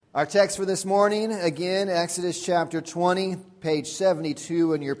Our text for this morning, again, Exodus chapter 20, page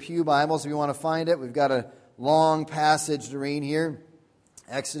 72 in your pew Bibles. If you want to find it, we've got a long passage to read here.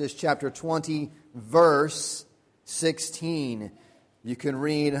 Exodus chapter 20, verse 16. You can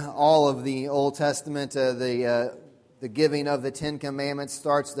read all of the Old Testament. The giving of the Ten Commandments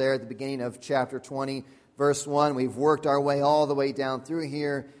starts there at the beginning of chapter 20, verse 1. We've worked our way all the way down through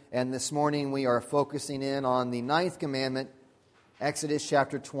here, and this morning we are focusing in on the ninth commandment. Exodus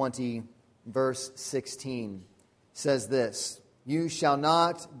chapter 20, verse 16 says this: "You shall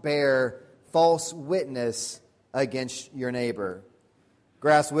not bear false witness against your neighbor."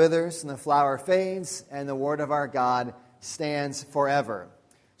 Grass withers and the flower fades, and the word of our God stands forever.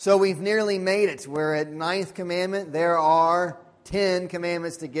 So we've nearly made it. We're at ninth commandment. There are 10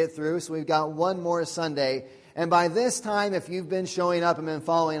 commandments to get through, so we've got one more Sunday. And by this time, if you've been showing up and been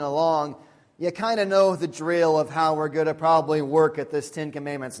following along, you kind of know the drill of how we're going to probably work at this 10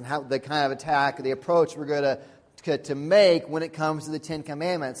 Commandments and how the kind of attack, the approach we're going to make when it comes to the 10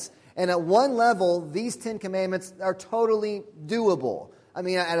 Commandments. And at one level, these 10 Commandments are totally doable. I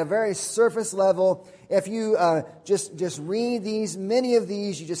mean, at a very surface level, if you just read these, many of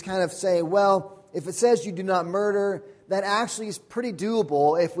these, you just kind of say, well, if it says you do not murder, that actually is pretty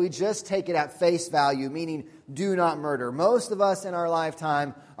doable if we just take it at face value, meaning do not murder. Most of us in our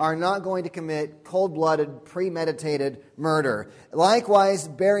lifetime are not going to commit cold-blooded, premeditated murder. Likewise,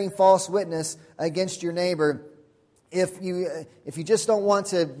 bearing false witness against your neighbor. If you just don't want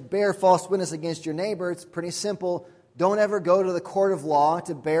to bear false witness against your neighbor, it's pretty simple. Don't ever go to the court of law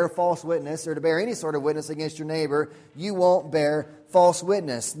to bear false witness or to bear any sort of witness against your neighbor. You won't bear false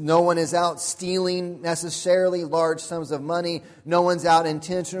witness. No one is out stealing necessarily large sums of money. No one's out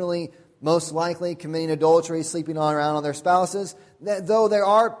intentionally, most likely, committing adultery, sleeping around on their spouses. Though there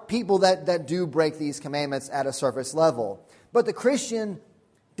are people that do break these commandments at a surface level. But the Christian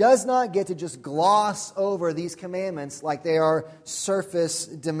does not get to just gloss over these commandments like they are surface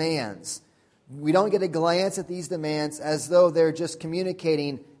demands. We don't get a glance at these demands as though they're just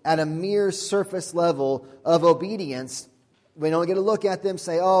communicating at a mere surface level of obedience. We don't get to look at them and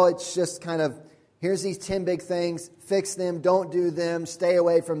say, oh, it's just kind of, here's these 10 big things, fix them, don't do them, stay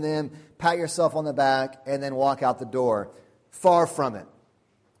away from them, pat yourself on the back, and then walk out the door. Far from it.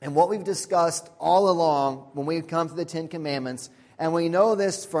 And what we've discussed all along when we've come to the 10 Commandments, and we know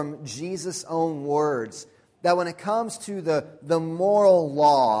this from Jesus' own words, that when it comes to the moral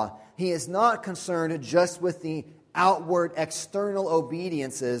law, He is not concerned just with the outward external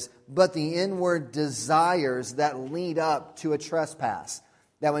obediences, but the inward desires that lead up to a trespass.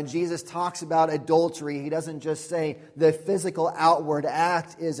 That when Jesus talks about adultery, He doesn't just say the physical outward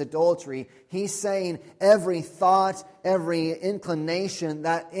act is adultery. He's saying every thought, every inclination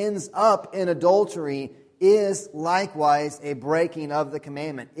that ends up in adultery is likewise a breaking of the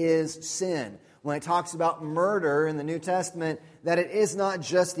commandment, is sin. When it talks about murder in the New Testament, that it is not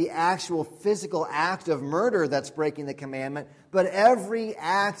just the actual physical act of murder that's breaking the commandment, but every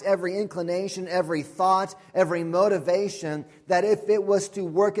act, every inclination, every thought, every motivation, that if it was to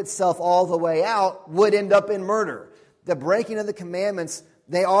work itself all the way out, would end up in murder. The breaking of the commandments,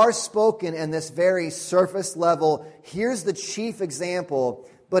 they are spoken in this very surface level. Here's the chief example,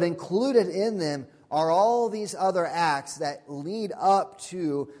 but included in them are all these other acts that lead up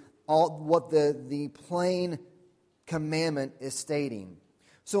to all what the plain commandment is stating.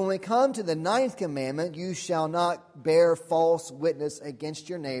 So when we come to the ninth commandment, you shall not bear false witness against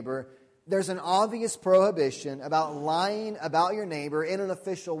your neighbor, there's an obvious prohibition about lying about your neighbor in an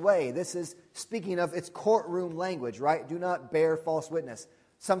official way. This is speaking of its courtroom language, right? Do not bear false witness.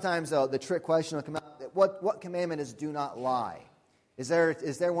 Sometimes the trick question will come out, what commandment is do not lie? Is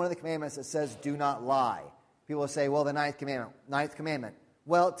there one of the commandments that says do not lie? People will say, well, the ninth commandment.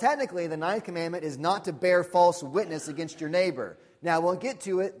 Well, technically, the ninth commandment is not to bear false witness against your neighbor. Now, we'll get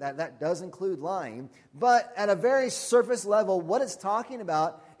to it. That does include lying. But at a very surface level, what it's talking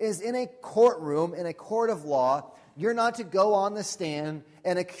about is in a courtroom, in a court of law, you're not to go on the stand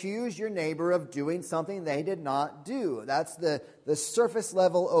and accuse your neighbor of doing something they did not do. That's the surface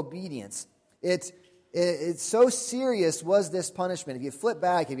level obedience. It's so serious was this punishment. If you flip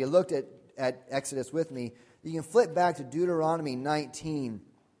back, if you looked at Exodus with me, you can flip back to Deuteronomy 19.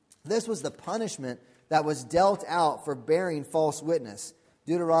 This was the punishment that was dealt out for bearing false witness.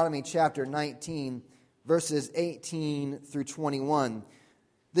 Deuteronomy chapter 19, verses 18 through 21.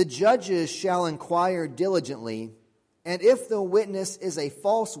 The judges shall inquire diligently, and if the witness is a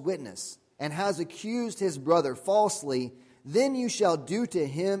false witness and has accused his brother falsely, then you shall do to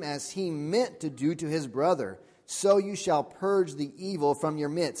him as he meant to do to his brother. So you shall purge the evil from your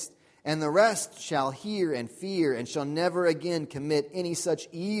midst. And the rest shall hear and fear, and shall never again commit any such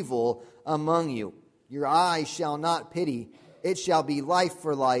evil among you. Your eye shall not pity. It shall be life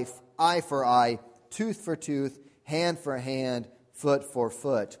for life, eye for eye, tooth for tooth, hand for hand, foot for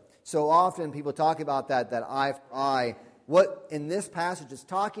foot. So often people talk about that eye for eye. What in this passage is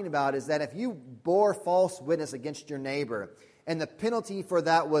talking about is that if you bore false witness against your neighbor, and the penalty for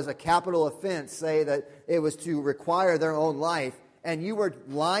that was a capital offense, say that it was to require their own life, and you were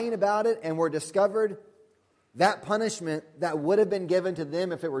lying about it and were discovered, that punishment that would have been given to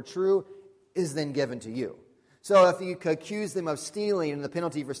them if it were true is then given to you. So if you could accuse them of stealing, and the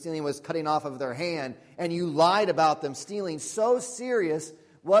penalty for stealing was cutting off of their hand, and you lied about them stealing, so serious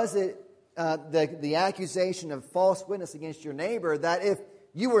was it the accusation of false witness against your neighbor that if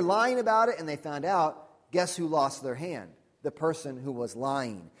you were lying about it and they found out, guess who lost their hand? The person who was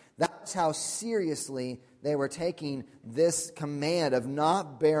lying. That's how seriously they were taking this command of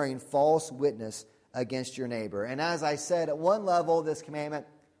not bearing false witness against your neighbor. And as I said, at one level, this commandment,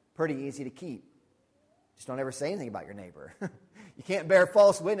 pretty easy to keep. Just don't ever say anything about your neighbor. You can't bear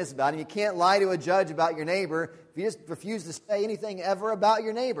false witness about him. You can't lie to a judge about your neighbor if you just refuse to say anything ever about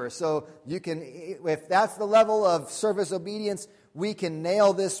your neighbor. So you can, if that's the level of service obedience, we can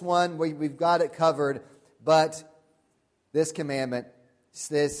nail this one. We've got it covered. But this commandment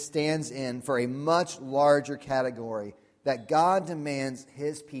stands in for a much larger category, that God demands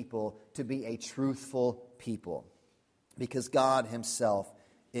His people to be a truthful people, because God Himself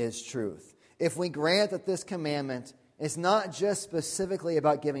is truth. If we grant that this commandment is not just specifically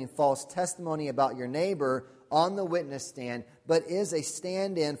about giving false testimony about your neighbor on the witness stand, but is a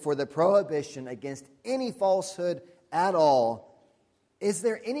stand-in for the prohibition against any falsehood at all, is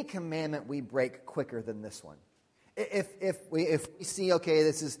there any commandment we break quicker than this one? If we see, okay,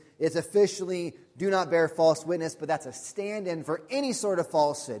 it's officially do not bear false witness, but that's a stand-in for any sort of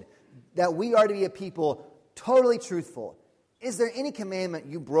falsehood, that we are to be a people totally truthful. Is there any commandment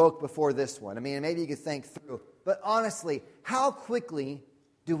you broke before this one? I mean, maybe you could think through. But honestly, how quickly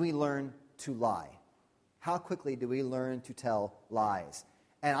do we learn to lie? How quickly do we learn to tell lies?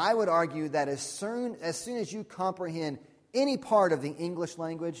 And I would argue that as soon as you comprehend any part of the English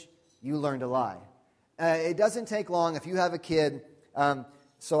language, you learn to lie. It doesn't take long if you have a kid.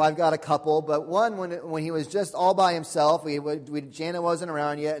 So I've got a couple, but one when he was just all by himself, Jana wasn't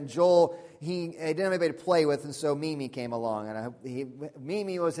around yet, and Joel, he didn't have anybody to play with, and so Mimi came along, and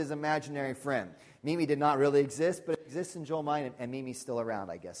Mimi was his imaginary friend. Mimi did not really exist, but it exists in Joel's mind, and Mimi's still around,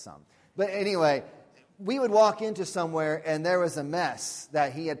 I guess some. But anyway, we would walk into somewhere, and there was a mess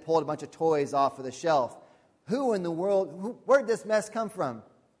that he had pulled a bunch of toys off of the shelf. Who in the world, where did this mess come from?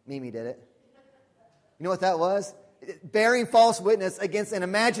 Mimi did it. You know what that was? Bearing false witness against an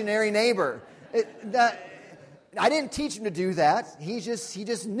imaginary neighbor. I didn't teach him to do that. He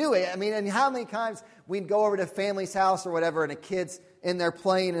just knew it. I mean, and how many times we'd go over to family's house or whatever, and the kids in there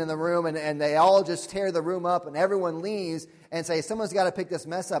playing in the room, and they all just tear the room up, and everyone leaves and say, someone's got to pick this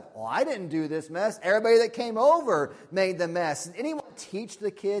mess up. Well, I didn't do this mess. Everybody that came over made the mess. Did anyone teach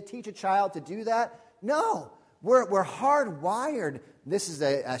a child to do that? No. We're hardwired. This is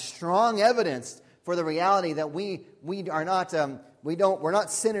a strong evidence for the reality that we're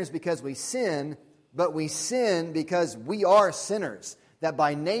not sinners because we sin, but we sin because we are sinners. That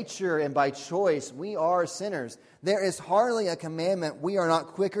by nature and by choice, we are sinners. There is hardly a commandment we are not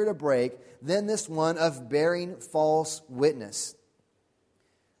quicker to break than this one of bearing false witness.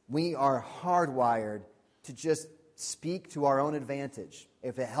 We are hardwired to just speak to our own advantage.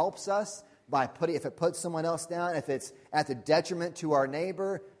 If it helps us, if it puts someone else down, if it's at the detriment to our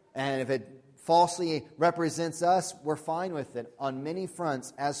neighbor, and if it falsely represents us, we're fine with it on many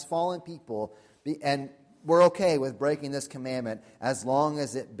fronts as fallen people, and we're okay with breaking this commandment as long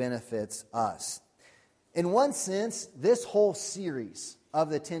as it benefits us. In one sense, this whole series of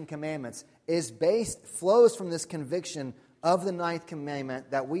the Ten Commandments flows from this conviction of the ninth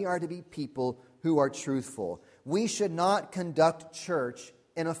commandment that we are to be people who are truthful. We should not conduct church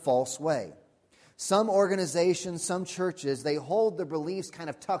in a false way. Some organizations, some churches, they hold their beliefs kind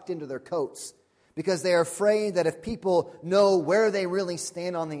of tucked into their coats because they're afraid that if people know where they really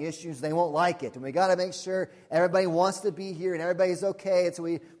stand on the issues, they won't like it. And we got to make sure everybody wants to be here and everybody's okay. And so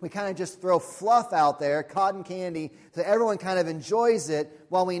we kind of just throw fluff out there, cotton candy, so everyone kind of enjoys it,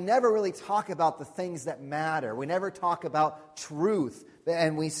 while we never really talk about the things that matter. We never talk about truth.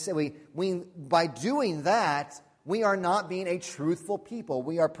 And by doing that, we are not being a truthful people.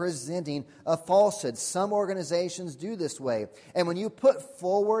 We are presenting a falsehood. Some organizations do this way. And when you put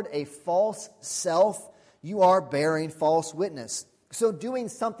forward a false self, you are bearing false witness. So doing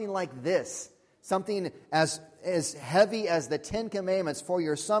something like this, something as as heavy as the 10 Commandments for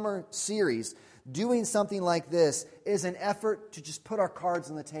your summer series, doing something like this is an effort to just put our cards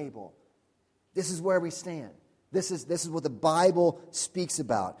on the table. This is where we stand. This is what the Bible speaks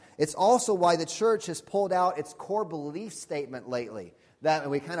about. It's also why the church has pulled out its core belief statement lately. That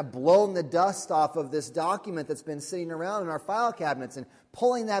we kind of blown the dust off of this document that's been sitting around in our file cabinets and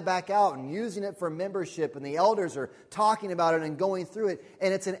pulling that back out and using it for membership, and the elders are talking about it and going through it.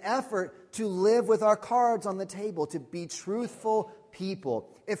 And it's an effort to live with our cards on the table, to be truthful people.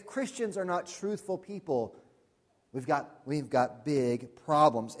 If Christians are not truthful people, we've got big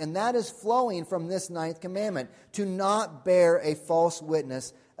problems. And that is flowing from this 9th commandment, to not bear a false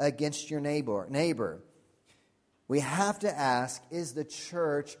witness against your neighbor. We have to ask, is the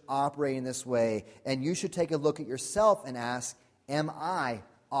church operating this way? And you should take a look at yourself and ask, am I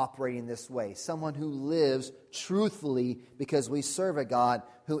operating this way? Someone who lives truthfully, because we serve a God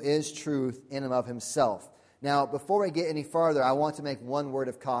who is truth in and of himself. Now, before we get any farther, I want to make one word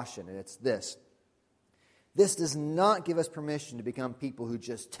of caution, and it's this. This does not give us permission to become people who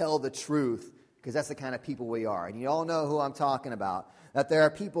just tell the truth, because that's the kind of people we are. And you all know who I'm talking about. That there are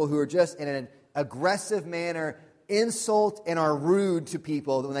people who are just in an aggressive manner insult and are rude to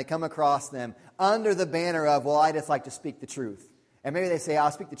people when they come across them under the banner of, well, I just like to speak the truth. And maybe they say,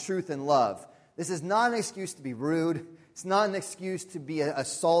 I'll speak the truth in love. This is not an excuse to be rude. It's not an excuse to be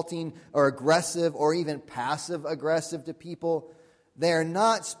assaulting or aggressive or even passive aggressive to people. They are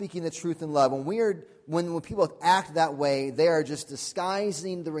not speaking the truth in love. When people act that way, they are just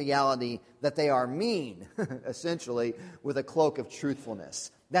disguising the reality that they are mean, essentially, with a cloak of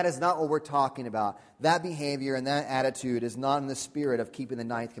truthfulness. That is not what we're talking about. That behavior and that attitude is not in the spirit of keeping the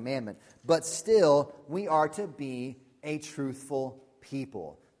 9th commandment. But still, we are to be a truthful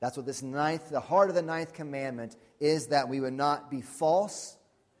people. That's what the heart of the 9th commandment is, that we would not be false,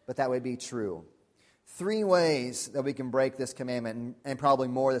 but that would be true. 3 ways that we can break this commandment, and probably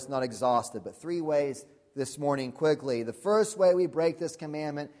more that's not exhausted, but 3 ways this morning quickly. The first way we break this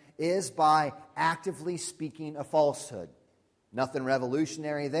commandment is by actively speaking a falsehood. Nothing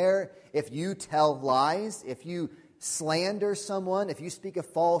revolutionary there. If you tell lies, if you slander someone, if you speak a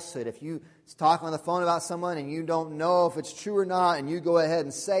falsehood, if you talk on the phone about someone and you don't know if it's true or not, and you go ahead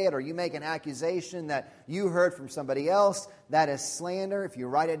and say it, or you make an accusation that you heard from somebody else, that is slander. If you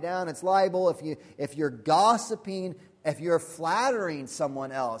write it down, it's libel. If you're gossiping, if you're flattering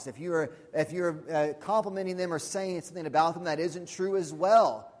someone else, if you're complimenting them or saying something about them that isn't true as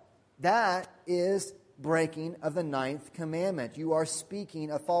well, that is breaking of the 9th commandment. You are speaking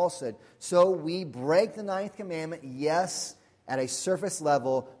a falsehood. So we break the 9th commandment, yes, at a surface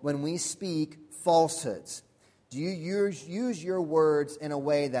level when we speak falsehoods. Do you use your words in a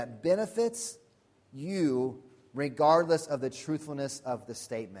way that benefits you regardless of the truthfulness of the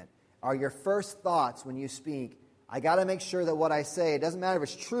statement? Are your first thoughts when you speak, I got to make sure that what I say, it doesn't matter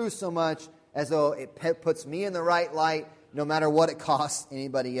if it's true so much as though it puts me in the right light, no matter what it costs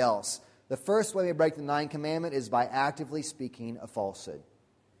anybody else? The first way we break the 9th commandment is by actively speaking a falsehood.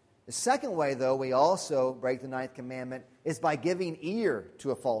 The second way, though, we also break the 9th commandment is by giving ear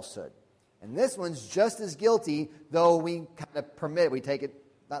to a falsehood. And this one's just as guilty, though we kind of we take it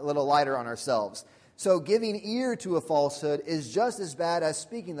a little lighter on ourselves. So giving ear to a falsehood is just as bad as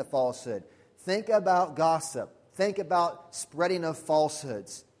speaking the falsehood. Think about gossip. Think about spreading of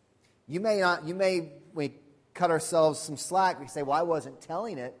falsehoods. We cut ourselves some slack. We say, well, I wasn't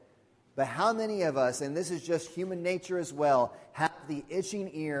telling it. But how many of us, and this is just human nature as well, have the itching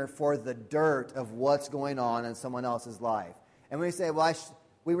ear for the dirt of what's going on in someone else's life? And we say, well,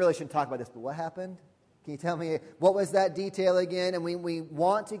 we really shouldn't talk about this, but what happened? Can you tell me, what was that detail again? And we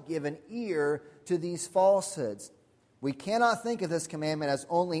want to give an ear to these falsehoods. We cannot think of this commandment as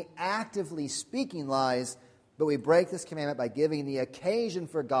only actively speaking lies, but we break this commandment by giving the occasion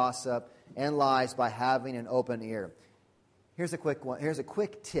for gossip and lies by having an open ear. Here's a quick one. Here's a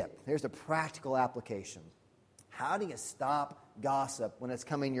quick tip. Here's a practical application. How do you stop gossip when it's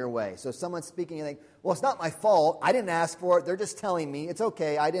coming your way? So if someone's speaking, you think, well, it's not my fault. I didn't ask for it. They're just telling me. It's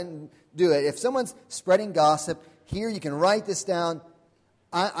okay. I didn't do it. If someone's spreading gossip, here you can write this down.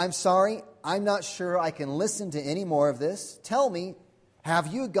 I'm sorry. I'm not sure I can listen to any more of this. Tell me,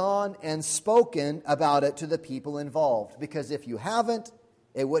 have you gone and spoken about it to the people involved? Because if you haven't,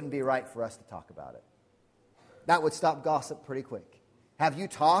 it wouldn't be right for us to talk about it. That would stop gossip pretty quick. Have you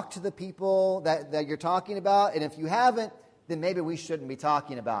talked to the people that you're talking about? And if you haven't, then maybe we shouldn't be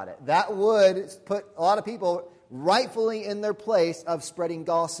talking about it. That would put a lot of people rightfully in their place of spreading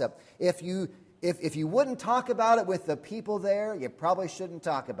gossip. If you wouldn't talk about it with the people there, you probably shouldn't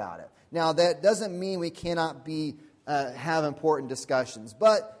talk about it. Now, that doesn't mean we cannot have important discussions.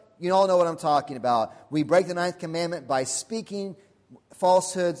 But You all know what I'm talking about. We break the ninth commandment by speaking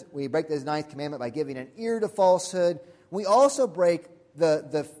falsehoods. We break the ninth commandment by giving an ear to falsehood. We also break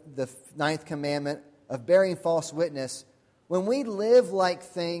the ninth commandment of bearing false witness when we live like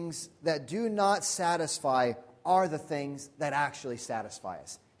things that do not satisfy are the things that actually satisfy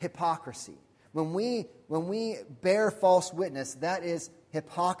us. Hypocrisy. When we bear false witness, that is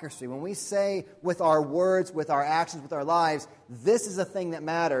hypocrisy. When we say with our words, with our actions, with our lives, this is a thing that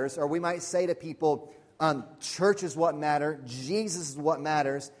matters, or we might say to people, church is what matters, Jesus is what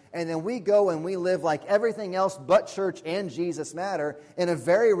matters, and then we go and we live like everything else but church and Jesus matter, in a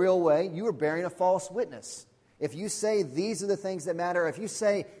very real way, you are bearing a false witness. If you say these are the things that matter, if you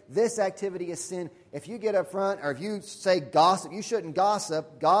say this activity is sin, if you get up front, or if you say gossip, you shouldn't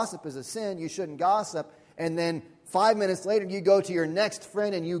gossip, gossip is a sin, you shouldn't gossip, and then 5 minutes later you go to your next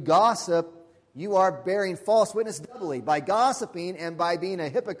friend and you gossip, you are bearing false witness doubly by gossiping and by being a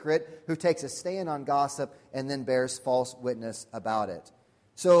hypocrite who takes a stand on gossip and then bears false witness about it.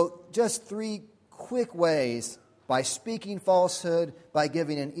 So just 3 quick ways: by speaking falsehood, by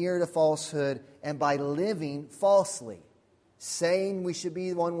giving an ear to falsehood, and by living falsely. Saying we should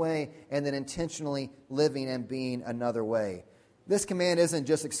be one way and then intentionally living and being another way. This command isn't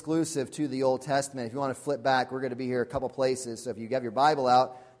just exclusive to the Old Testament. If you want to flip back, we're going to be here a couple places. So if you have your Bible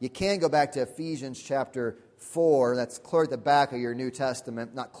out, you can go back to Ephesians chapter 4. That's clear at the back of your New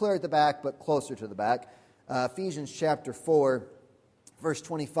Testament. Not clear at the back, but closer to the back. Ephesians chapter 4, verse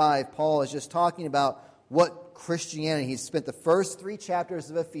 25. Paul is just talking about what Christianity. He's spent the first 3 chapters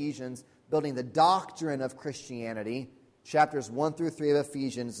of Ephesians building the doctrine of Christianity. Chapters 1 through 3 of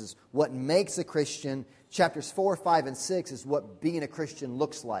Ephesians is what makes a Christian. Chapters 4, 5, and 6 is what being a Christian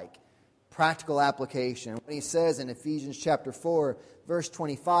looks like. Practical application. When he says in Ephesians chapter 4, verse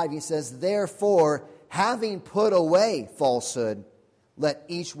 25, he says, "Therefore, having put away falsehood, let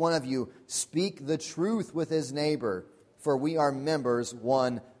each one of you speak the truth with his neighbor, for we are members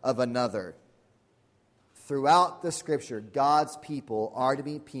one of another." Throughout the Scripture, God's people are to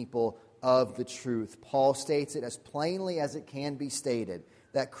be people of the truth. Paul states it as plainly as it can be stated,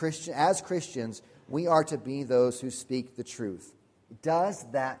 that as Christians, we are to be those who speak the truth. Does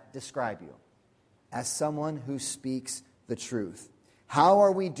that describe you as someone who speaks the truth? How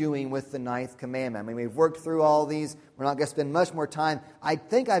are we doing with the ninth commandment? I mean, we've worked through all these. We're not going to spend much more time. I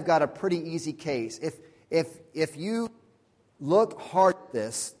think I've got a pretty easy case. If you look hard at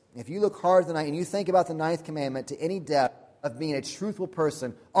this, if you look hard tonight and you think about the ninth commandment to any depth of being a truthful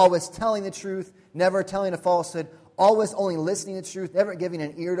person, always telling the truth, never telling a falsehood, always only listening to the truth, never giving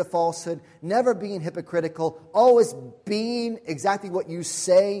an ear to falsehood, never being hypocritical, always being exactly what you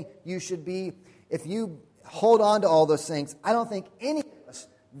say you should be. If you hold on to all those things, I don't think any of us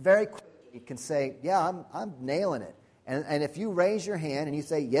very quickly can say, yeah, I'm nailing it. And if you raise your hand and you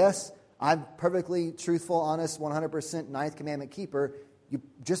say, yes, I'm perfectly truthful, honest, 100% ninth commandment keeper, you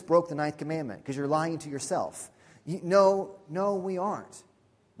just broke the ninth commandment because you're lying to yourself. No, we aren't.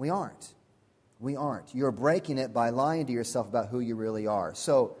 We aren't. You're breaking it by lying to yourself about who you really are.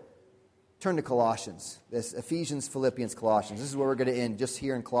 So, turn to Colossians. This Ephesians, Philippians, Colossians. This is where we're going to end, just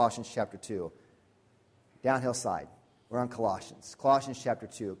here in Colossians chapter 2. Downhill side. We're on Colossians. Colossians chapter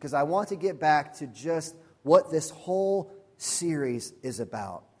 2. Because I want to get back to just what this whole series is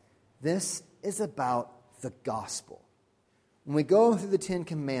about. This is about the gospel. When we go through the 10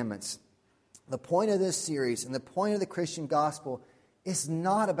 Commandments, the point of this series and the point of the Christian gospel is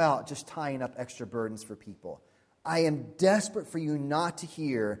not about just tying up extra burdens for people. I am desperate for you not to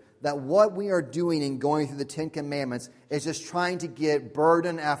hear that what we are doing in going through the 10 Commandments is just trying to get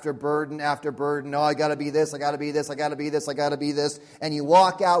burden after burden after burden. Oh, I got to be this, I got to be this, I got to be this, I got to be this. And you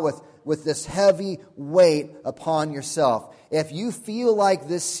walk out with this heavy weight upon yourself. If you feel like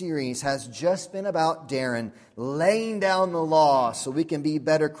this series has just been about Darren laying down the law so we can be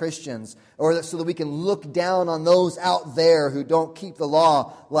better Christians, or so that we can look down on those out there who don't keep the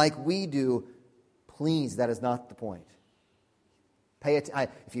law like we do, please, that is not the point.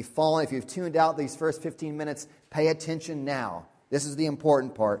 If you've tuned out these first 15 minutes, pay attention now. This is the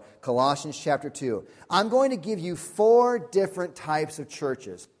important part. Colossians chapter 2. I'm going to give you 4 different types of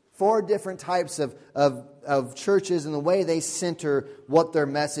churches. 4 different types of churches and the way they center what their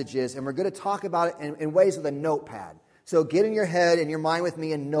message is. And we're going to talk about it in ways with a notepad. So get in your head and your mind with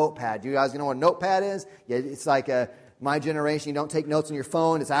me a notepad. You guys know what a notepad is? Yeah, it's like my generation, you don't take notes on your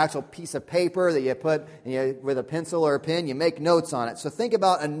phone. It's an actual piece of paper that you put with a pencil or a pen. You make notes on it. So think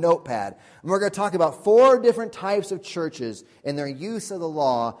about a notepad. And we're going to talk about 4 different types of churches and their use of the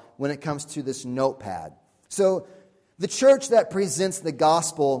law when it comes to this notepad. So the church that presents the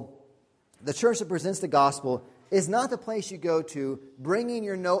gospel is not the place you go to bringing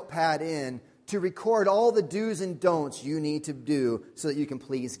your notepad in to record all the do's and don'ts you need to do so that you can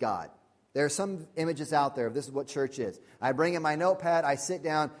please God. There are some images out there of this is what church is. I bring in my notepad, I sit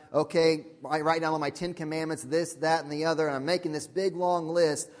down, okay, I write down all my 10 commandments, this, that, and the other, and I'm making this big, long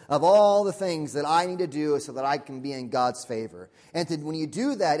list of all the things that I need to do so that I can be in God's favor. And when you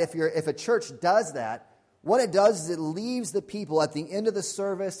do that, if a church does that, what it does is it leaves the people at the end of the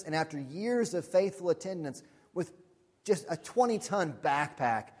service and after years of faithful attendance with just a 20-ton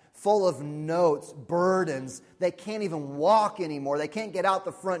backpack full of notes, burdens. They can't even walk anymore. They can't get out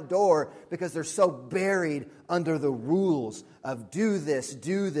the front door because they're so buried under the rules of do this,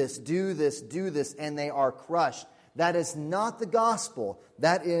 do this, do this, do this, and they are crushed. That is not the gospel.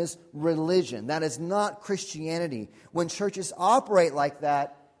 That is religion. That is not Christianity. When churches operate like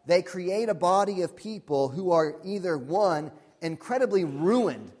that, they create a body of people who are either, one, incredibly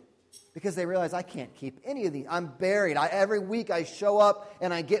ruined because they realize I can't keep any of these. I'm buried. Every week I show up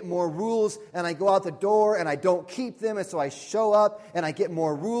and I get more rules and I go out the door and I don't keep them. And so I show up and I get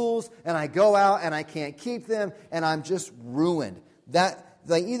more rules and I go out and I can't keep them and I'm just ruined. That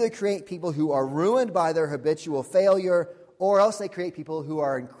they either create people who are ruined by their habitual failure or else they create people who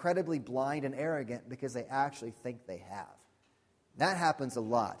are incredibly blind and arrogant because they actually think they have. That happens a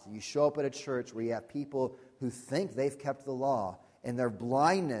lot. You show up at a church where you have people who think they've kept the law. And their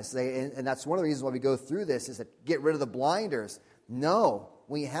blindness, and that's one of the reasons why we go through this, is to get rid of the blinders. No,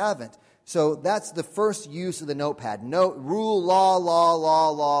 we haven't. So that's the first use of the notepad. Rule,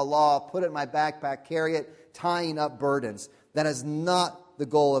 law, put it in my backpack, carry it, tying up burdens. That is not the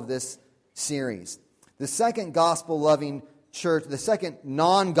goal of this series. The second gospel-loving church, the second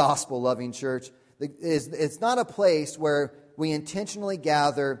non-gospel-loving church, it's not a place where we intentionally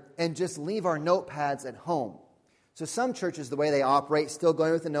gather and just leave our notepads at home. So some churches, the way they operate, still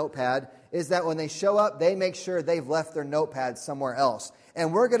going with the notepad, is that when they show up, they make sure they've left their notepad somewhere else.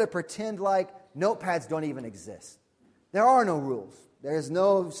 And we're going to pretend like notepads don't even exist. There are no rules. There's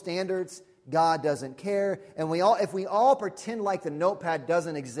no standards. God doesn't care. And if we all pretend like the notepad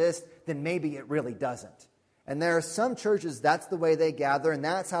doesn't exist, then maybe it really doesn't. And there are some churches, that's the way they gather, and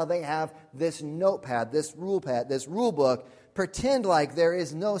that's how they have this notepad, this rule book, pretend like there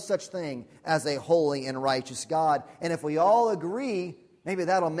is no such thing as a holy and righteous God. And if we all agree, maybe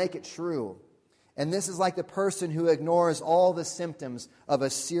that'll make it true. And this is like the person who ignores all the symptoms of a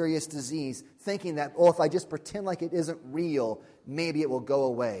serious disease, thinking that, if I just pretend like it isn't real, maybe it will go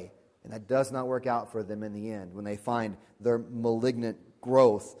away. And that does not work out for them in the end when they find their malignant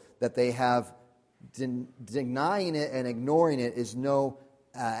growth, that they have denying it and ignoring it is no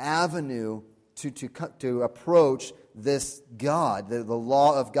avenue to approach this God, the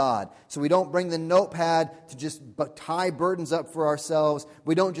law of God. So we don't bring the notepad to just tie burdens up for ourselves.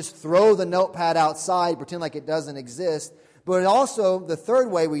 We don't just throw the notepad outside, pretend like it doesn't exist. But also, the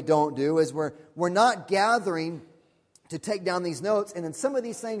third way we don't do is we're not gathering to take down these notes, and then some of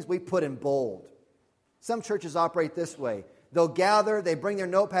these things we put in bold. Some churches operate this way. They'll gather, they bring their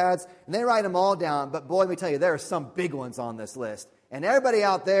notepads, and they write them all down. But boy, let me tell you, there are some big ones on this list. And everybody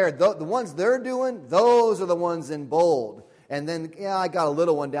out there, the ones they're doing, those are the ones in bold. And then, I got a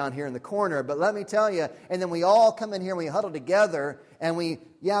little one down here in the corner, but let me tell you, and then we all come in here and we huddle together, and we've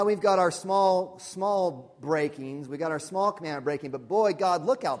got our small breakings, we got our small commandment breaking, but boy, God,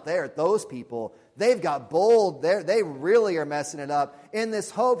 look out there at those people. They've got bold, they really are messing it up in this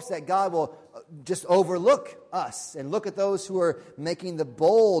hopes that God will just overlook us and look at those who are making the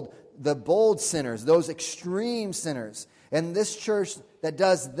bold sinners, those extreme sinners. And this church that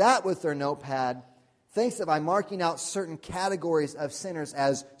does that with their notepad thinks that by marking out certain categories of sinners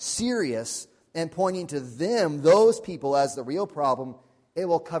as serious and pointing to them, those people, as the real problem, it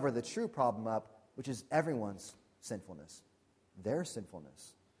will cover the true problem up, which is everyone's sinfulness, their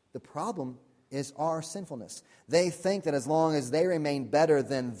sinfulness. The problem is our sinfulness. They think that as long as they remain better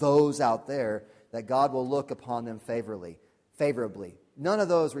than those out there, that God will look upon them favorably. None of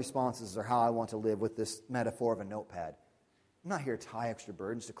those responses are how I want to live with this metaphor of a notepad. I'm not here to tie extra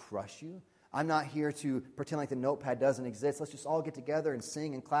burdens to crush you. I'm not here to pretend like the notepad doesn't exist. Let's just all get together and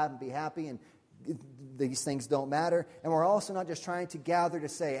sing and clap and be happy, and these things don't matter. And we're also not just trying to gather to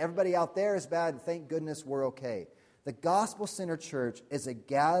say, everybody out there is bad, and thank goodness we're okay. The gospel-centered church is a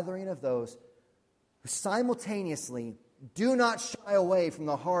gathering of those who simultaneously do not shy away from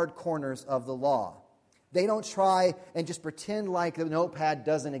the hard corners of the law. They don't try and just pretend like the notepad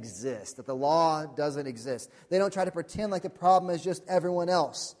doesn't exist, that the law doesn't exist. They don't try to pretend like the problem is just everyone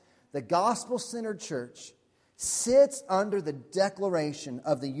else. The gospel-centered church sits under the declaration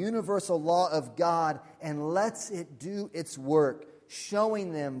of the universal law of God and lets it do its work,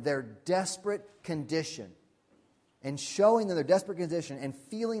 showing them their desperate condition. and showing them their desperate condition and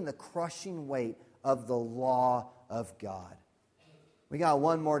feeling the crushing weight of the law of God. We got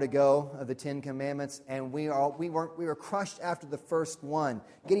one more to go of the 10 Commandments, and we were crushed after the first one.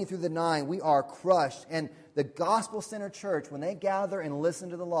 Getting through the 9, we are crushed. And the gospel-centered church, when they gather and listen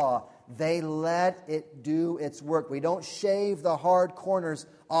to the law, they let it do its work. We don't shave the hard corners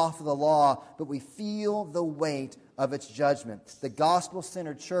off of the law, but we feel the weight of its judgment. The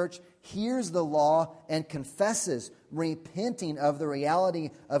gospel-centered church hears the law and confesses, repenting of the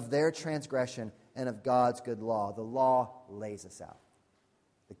reality of their transgression and of God's good law. The law lays us out.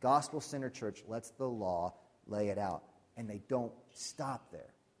 The gospel-centered church lets the law lay it out, and they don't stop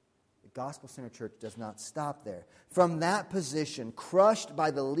there. The gospel-centered church does not stop there. From that position, crushed by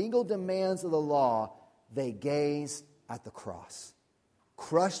the legal demands of the law, they gaze at the cross.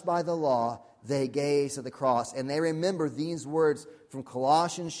 Crushed by the law, they gaze at the cross, and they remember these words from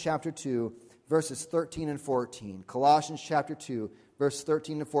Colossians chapter 2, verses 13 and 14. Colossians chapter 2, verse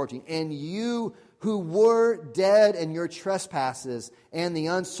 13 and 14. And you who were dead in your trespasses and the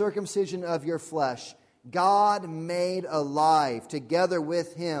uncircumcision of your flesh, God made alive together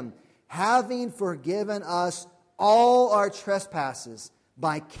with him, having forgiven us all our trespasses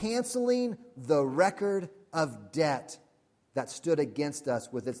by canceling the record of debt that stood against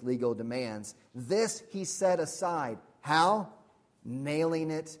us with its legal demands. This he set aside. How? Nailing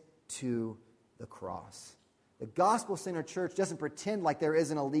it to the cross. The gospel-centered church doesn't pretend like there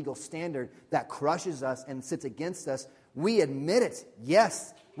isn't a legal standard that crushes us and sits against us. We admit it.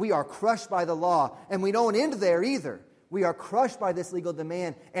 Yes, we are crushed by the law, and we don't end there either. We are crushed by this legal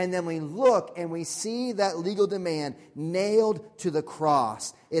demand, and then we look and we see that legal demand nailed to the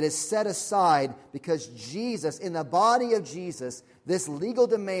cross. It is set aside because Jesus, in the body of Jesus, this legal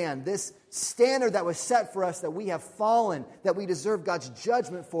demand, this standard that was set for us that we have fallen, that we deserve God's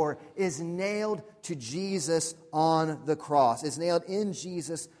judgment for, is nailed to Jesus on the cross. It's nailed in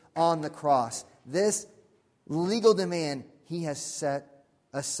Jesus on the cross. This legal demand he has set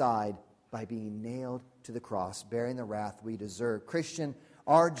aside by being nailed to the cross, bearing the wrath we deserve. Christian,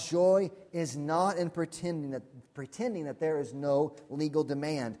 our joy is not in pretending that there is no legal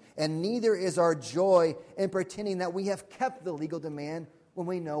demand. And neither is our joy in pretending that we have kept the legal demand when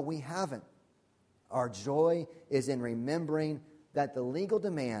we know we haven't. Our joy is in remembering that the legal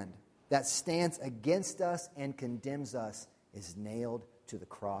demand that stands against us and condemns us is nailed to the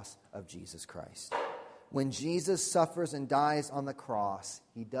cross of Jesus Christ. When Jesus suffers and dies on the cross,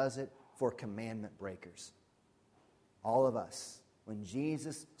 he does it for commandment breakers. All of us. When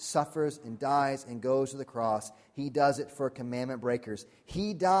Jesus suffers and dies and goes to the cross, he does it for commandment breakers.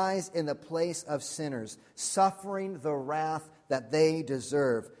 He dies in the place of sinners, suffering the wrath that they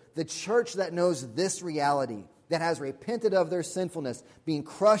deserve. The church that knows this reality, that has repented of their sinfulness, being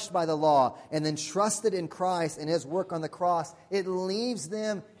crushed by the law, and then trusted in Christ and his work on the cross, it leaves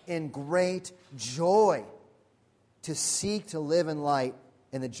them in great joy to seek to live in light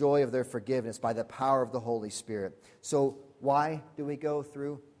in the joy of their forgiveness by the power of the Holy Spirit. So why do we go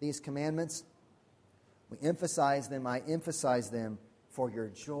through these commandments? We emphasize them. I emphasize them for your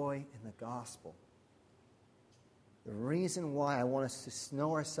joy in the gospel. The reason why I want us to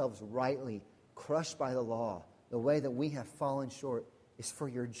know ourselves rightly, crushed by the law, the way that we have fallen short, is for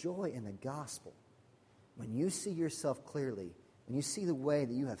your joy in the gospel. When you see yourself clearly, when you see the way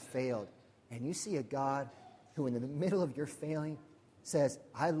that you have failed, and you see a God who in the middle of your failing says,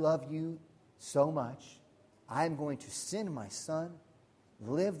 I love you so much, I am going to send my son,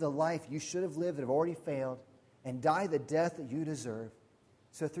 live the life you should have lived that have already failed, and die the death that you deserve.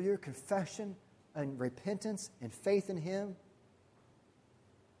 So through your confession and repentance and faith in him,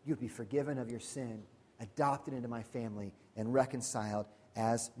 you'd be forgiven of your sin, adopted into my family, and reconciled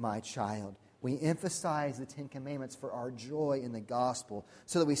as my child. We emphasize the 10 Commandments for our joy in the gospel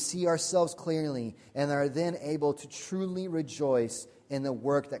so that we see ourselves clearly and are then able to truly rejoice in the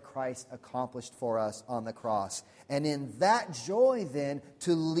work that Christ accomplished for us on the cross. And in that joy then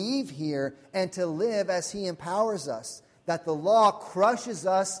to leave here and to live as he empowers us. That the law crushes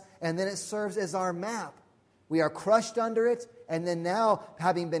us and then it serves as our map. We are crushed under it, and then now,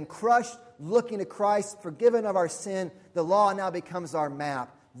 having been crushed, looking to Christ, forgiven of our sin, the law now becomes our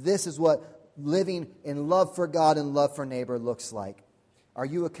map. This is what living in love for God and love for neighbor looks like. Are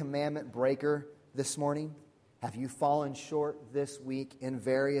you a commandment breaker this morning? Have you fallen short this week in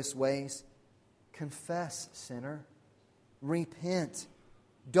various ways? Confess, sinner. Repent.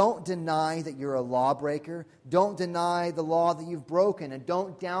 Don't deny that you're a lawbreaker. Don't deny the law that you've broken. And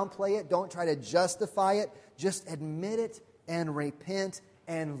don't downplay it. Don't try to justify it. Just admit it and repent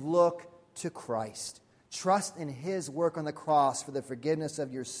and look to Christ. Trust in His work on the cross for the forgiveness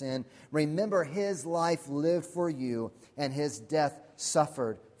of your sin. Remember His life lived for you and His death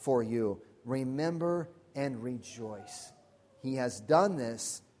suffered for you. Remember and rejoice. He has done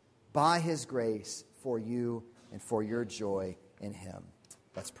this by His grace for you and for your joy in Him.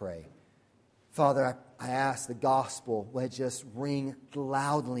 Let's pray. Father, I ask the gospel would just ring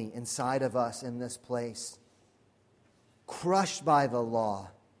loudly inside of us in this place. Crushed by the law,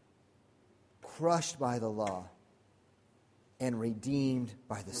 and redeemed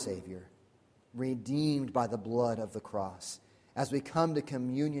by the Savior, redeemed by the blood of the cross. As we come to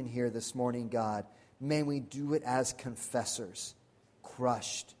communion here this morning, God, may we do it as confessors,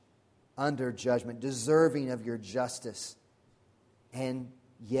 crushed, under judgment, deserving of your justice, and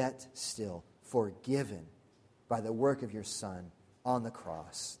yet still forgiven by the work of your Son on the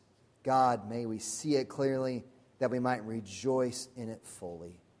cross. God, may we see it clearly, that we might rejoice in it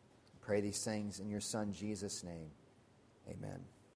fully. I pray these things in your Son Jesus' name. Amen.